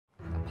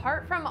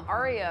Apart from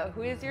Aria,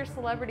 who is your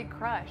celebrity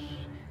crush?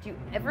 Do you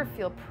ever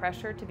feel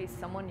pressure to be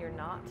someone you're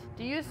not?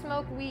 Do you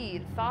smoke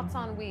weed? Thoughts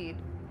on weed?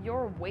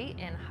 Your weight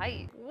and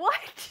height?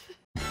 What?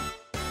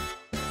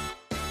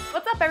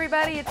 What's up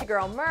everybody, it's your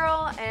girl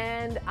Merle,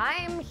 and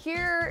I'm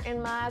here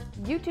in my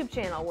YouTube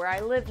channel where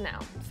I live now,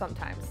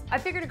 sometimes. I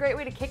figured a great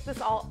way to kick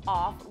this all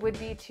off would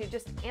be to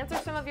just answer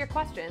some of your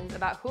questions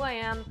about who I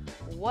am,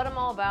 what I'm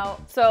all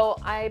about. So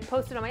I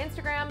posted on my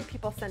Instagram,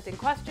 people sent in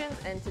questions,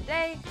 and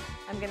today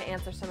I'm gonna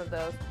answer some of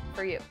those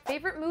for you.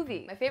 Favorite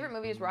movie? My favorite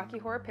movie is Rocky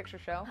Horror Picture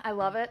Show. I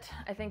love it.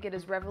 I think it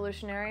is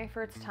revolutionary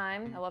for its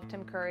time. I love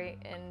Tim Curry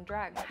in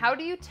drag. How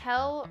do you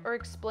tell or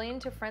explain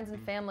to friends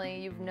and family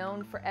you've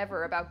known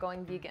forever about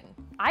going vegan?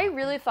 I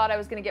really thought I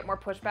was gonna get more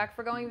pushback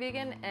for going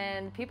vegan,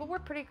 and people were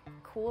pretty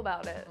cool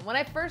about it. When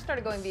I first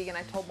started going vegan,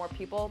 I told more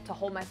people to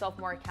hold myself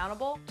more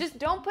accountable. Just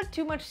don't put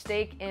too much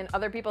stake in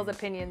other people's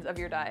opinions of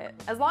your diet.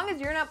 As long as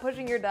you're not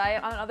pushing your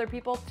diet on other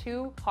people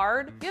too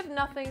hard, you have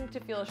nothing to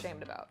feel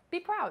ashamed about.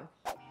 Be proud.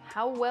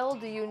 How well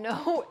do you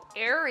know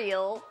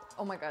Ariel?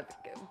 Oh my God,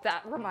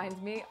 that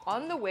reminds me,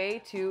 on the way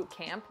to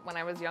camp when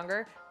I was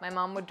younger, my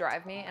mom would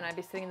drive me and I'd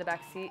be sitting in the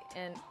back seat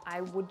and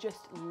I would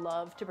just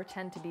love to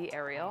pretend to be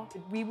Ariel.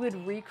 We would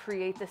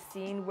recreate the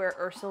scene where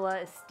Ursula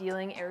is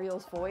stealing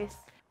Ariel's voice.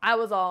 I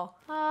was all,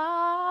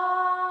 ah.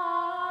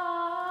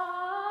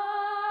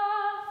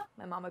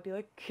 My mom would be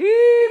like,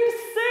 keep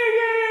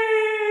singing,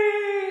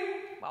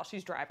 while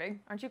she's driving.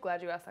 Aren't you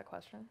glad you asked that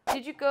question?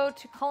 Did you go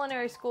to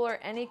culinary school or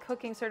any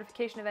cooking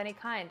certification of any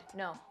kind?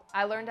 No.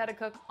 I learned how to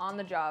cook on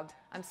the job.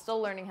 I'm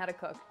still learning how to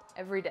cook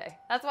every day.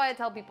 That's why I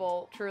tell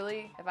people,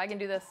 truly, if I can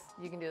do this,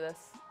 you can do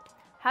this.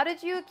 How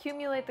did you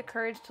accumulate the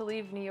courage to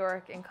leave New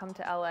York and come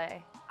to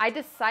LA? I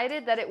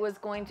decided that it was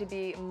going to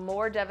be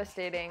more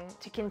devastating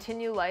to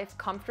continue life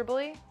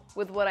comfortably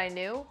with what I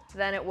knew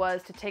than it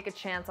was to take a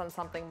chance on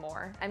something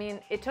more. I mean,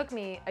 it took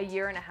me a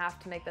year and a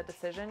half to make that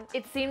decision.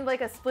 It seemed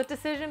like a split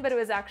decision, but it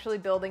was actually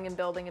building and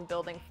building and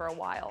building for a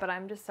while. But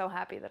I'm just so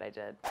happy that I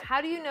did.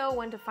 How do you know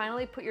when to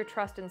finally put your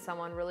trust in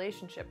someone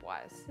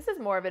relationship-wise? This is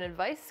more of an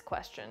advice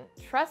question.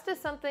 Trust is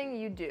something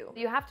you do.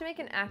 You have to make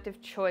an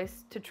active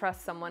choice to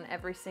trust someone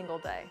every single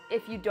day.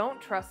 If you don't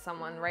trust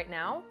someone right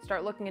now,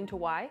 start looking into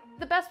why.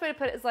 The best way to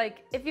put it is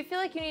like, if you feel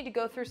like you need to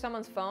go through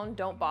someone's phone,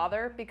 don't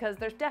bother, because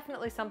there's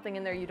definitely something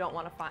in there you don't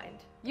want to find.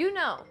 You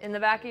know in the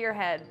back of your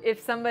head if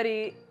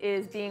somebody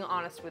is being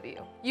honest with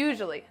you.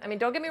 Usually. I mean,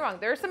 don't get me wrong,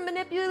 there are some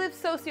manipulative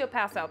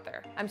sociopaths out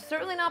there. I'm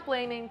certainly not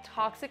blaming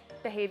toxic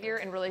behavior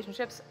in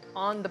relationships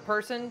on the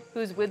person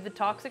who's with the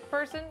toxic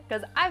person,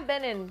 because I've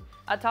been in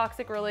a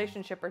toxic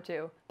relationship or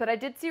two, but I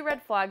did see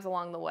red flags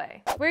along the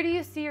way. Where do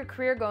you see your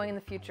career going in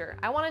the future?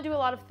 I want to do a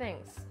lot of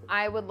things.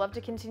 I would love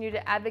to continue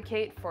to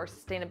advocate for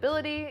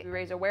sustainability,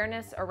 raise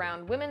awareness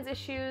around women's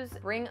issues,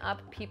 bring up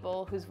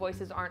people whose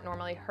voices aren't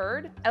normally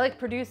heard. I like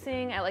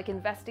producing, I like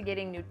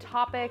investigating new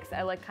topics,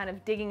 I like kind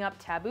of digging up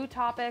taboo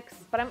topics,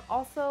 but I'm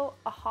also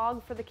a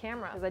hog for the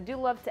camera because I do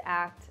love to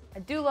act, I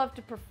do love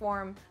to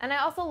perform, and I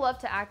also love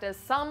to act as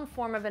some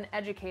form of an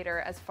educator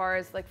as far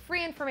as like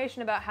free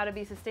information about how to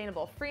be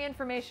sustainable, free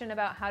information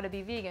about how to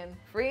be vegan,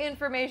 free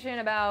information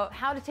about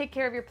how to take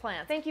care of your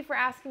plants. Thank you for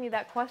asking me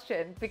that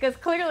question, because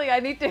clearly I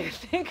need to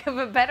think of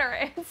a better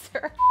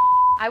answer.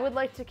 I would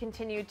like to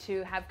continue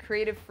to have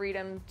creative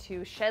freedom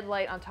to shed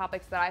light on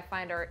topics that I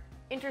find are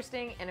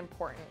interesting and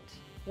important,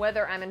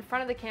 whether I'm in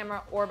front of the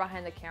camera or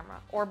behind the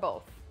camera, or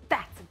both.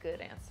 That's a good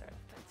answer.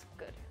 That's a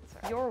good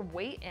answer. Your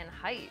weight and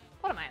height.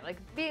 What am I, like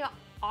being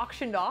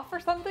auctioned off or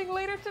something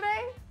later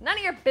today? None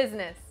of your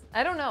business.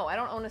 I don't know, I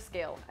don't own a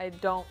scale. I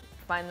don't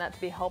find that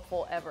to be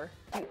helpful ever.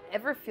 Do you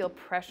ever feel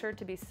pressure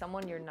to be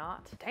someone you're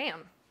not?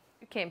 Damn,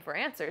 you came for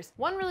answers.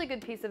 One really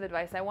good piece of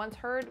advice I once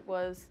heard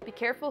was, be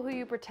careful who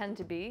you pretend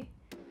to be,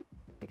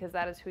 because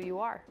that is who you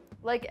are.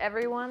 Like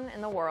everyone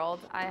in the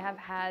world, I have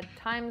had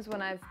times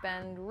when I've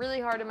been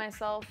really hard on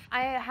myself.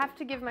 I have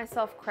to give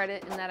myself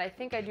credit in that I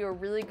think I do a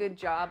really good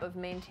job of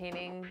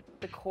maintaining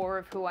the core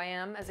of who I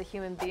am as a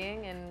human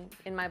being and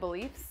in my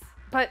beliefs.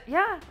 But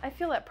yeah, I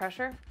feel that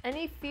pressure.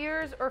 Any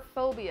fears or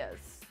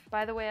phobias?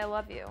 By the way, I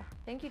love you.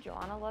 Thank you,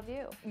 Joanna, love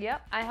you.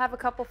 Yep, I have a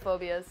couple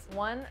phobias.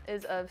 One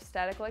is of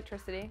static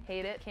electricity.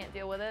 Hate it, can't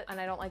deal with it.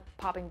 And I don't like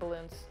popping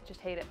balloons,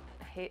 just hate it.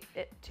 Hate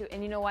it too.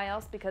 And you know why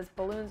else? Because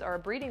balloons are a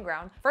breeding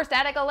ground for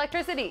static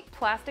electricity.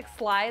 Plastic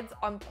slides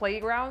on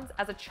playgrounds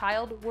as a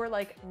child were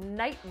like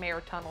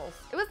nightmare tunnels.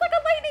 It was like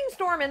a lightning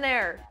storm in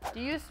there. Do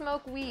you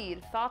smoke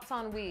weed? Thoughts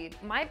on weed?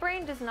 My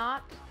brain does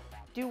not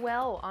do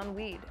well on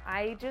weed.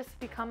 I just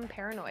become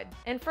paranoid.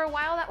 And for a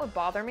while that would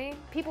bother me.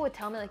 People would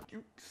tell me like,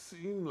 you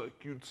seem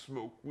like you'd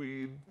smoke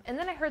weed. And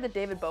then I heard that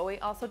David Bowie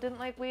also didn't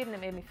like weed, and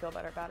it made me feel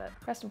better about it.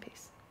 Rest in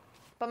peace.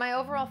 But my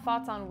overall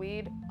thoughts on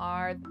weed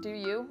are, do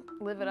you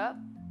live it up?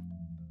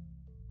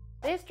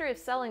 The history of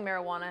selling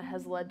marijuana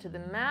has led to the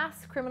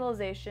mass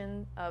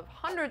criminalization of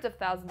hundreds of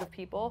thousands of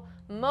people,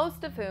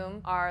 most of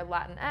whom are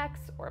Latinx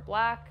or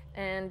Black,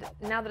 and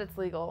now that it's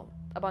legal,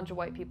 a bunch of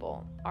white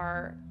people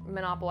are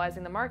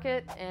monopolizing the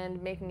market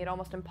and making it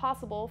almost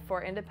impossible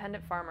for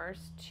independent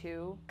farmers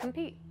to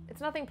compete. It's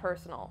nothing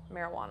personal,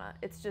 marijuana.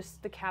 It's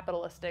just the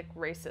capitalistic,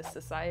 racist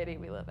society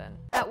we live in.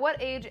 At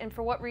what age and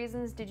for what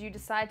reasons did you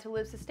decide to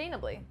live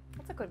sustainably?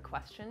 That's a good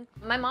question.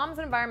 My mom's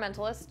an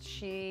environmentalist.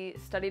 She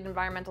studied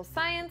environmental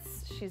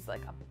science. She's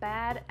like a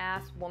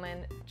badass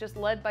woman, just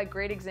led by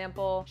great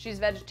example. She's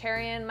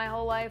vegetarian my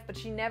whole life, but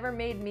she never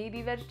made me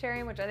be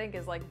vegetarian, which I think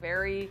is like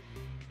very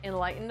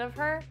enlightened of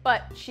her,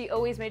 but she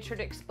always made sure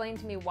to explain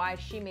to me why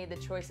she made the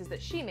choices that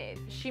she made.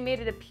 She made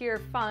it appear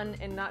fun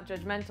and not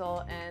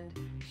judgmental, and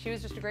she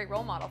was just a great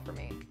role model for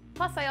me.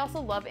 Plus, I also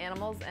love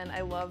animals and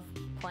I love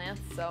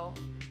plants,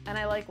 and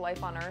I like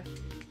life on Earth.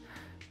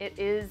 It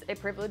is a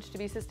privilege to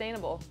be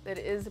sustainable. It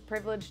is a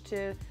privilege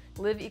to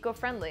live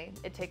eco-friendly.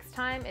 It takes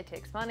time, it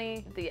takes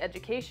money, the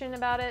education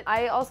about it.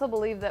 I also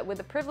believe that with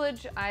the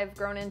privilege I've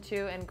grown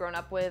into and grown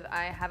up with,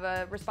 I have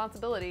a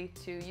responsibility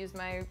to use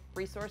my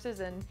resources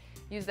and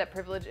use that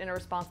privilege in a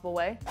responsible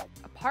way.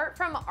 Apart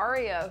from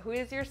Aria, who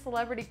is your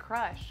celebrity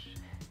crush?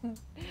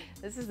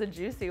 This is a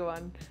juicy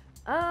one.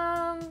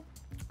 I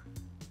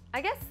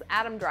guess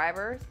Adam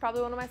Driver is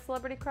probably one of my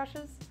celebrity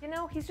crushes. You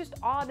know, he's just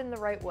odd in the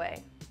right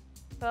way,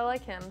 but I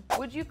like him.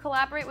 Would you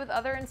collaborate with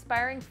other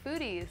inspiring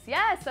foodies?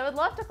 Yes, I would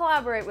love to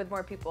collaborate with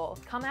more people.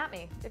 Come at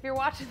me. If you're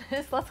watching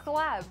this, let's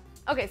collab.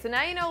 Okay, so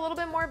now you know a little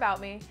bit more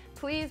about me.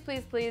 Please,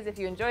 please, please, if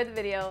you enjoyed the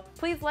video,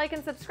 please like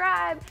and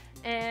subscribe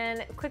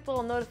and click the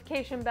little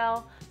notification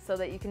bell so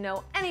that you can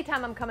know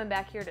anytime I'm coming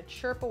back here to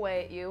chirp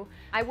away at you.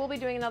 I will be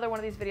doing another one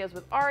of these videos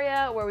with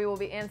Aria where we will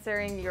be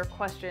answering your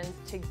questions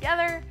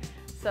together,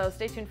 so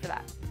stay tuned for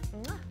that.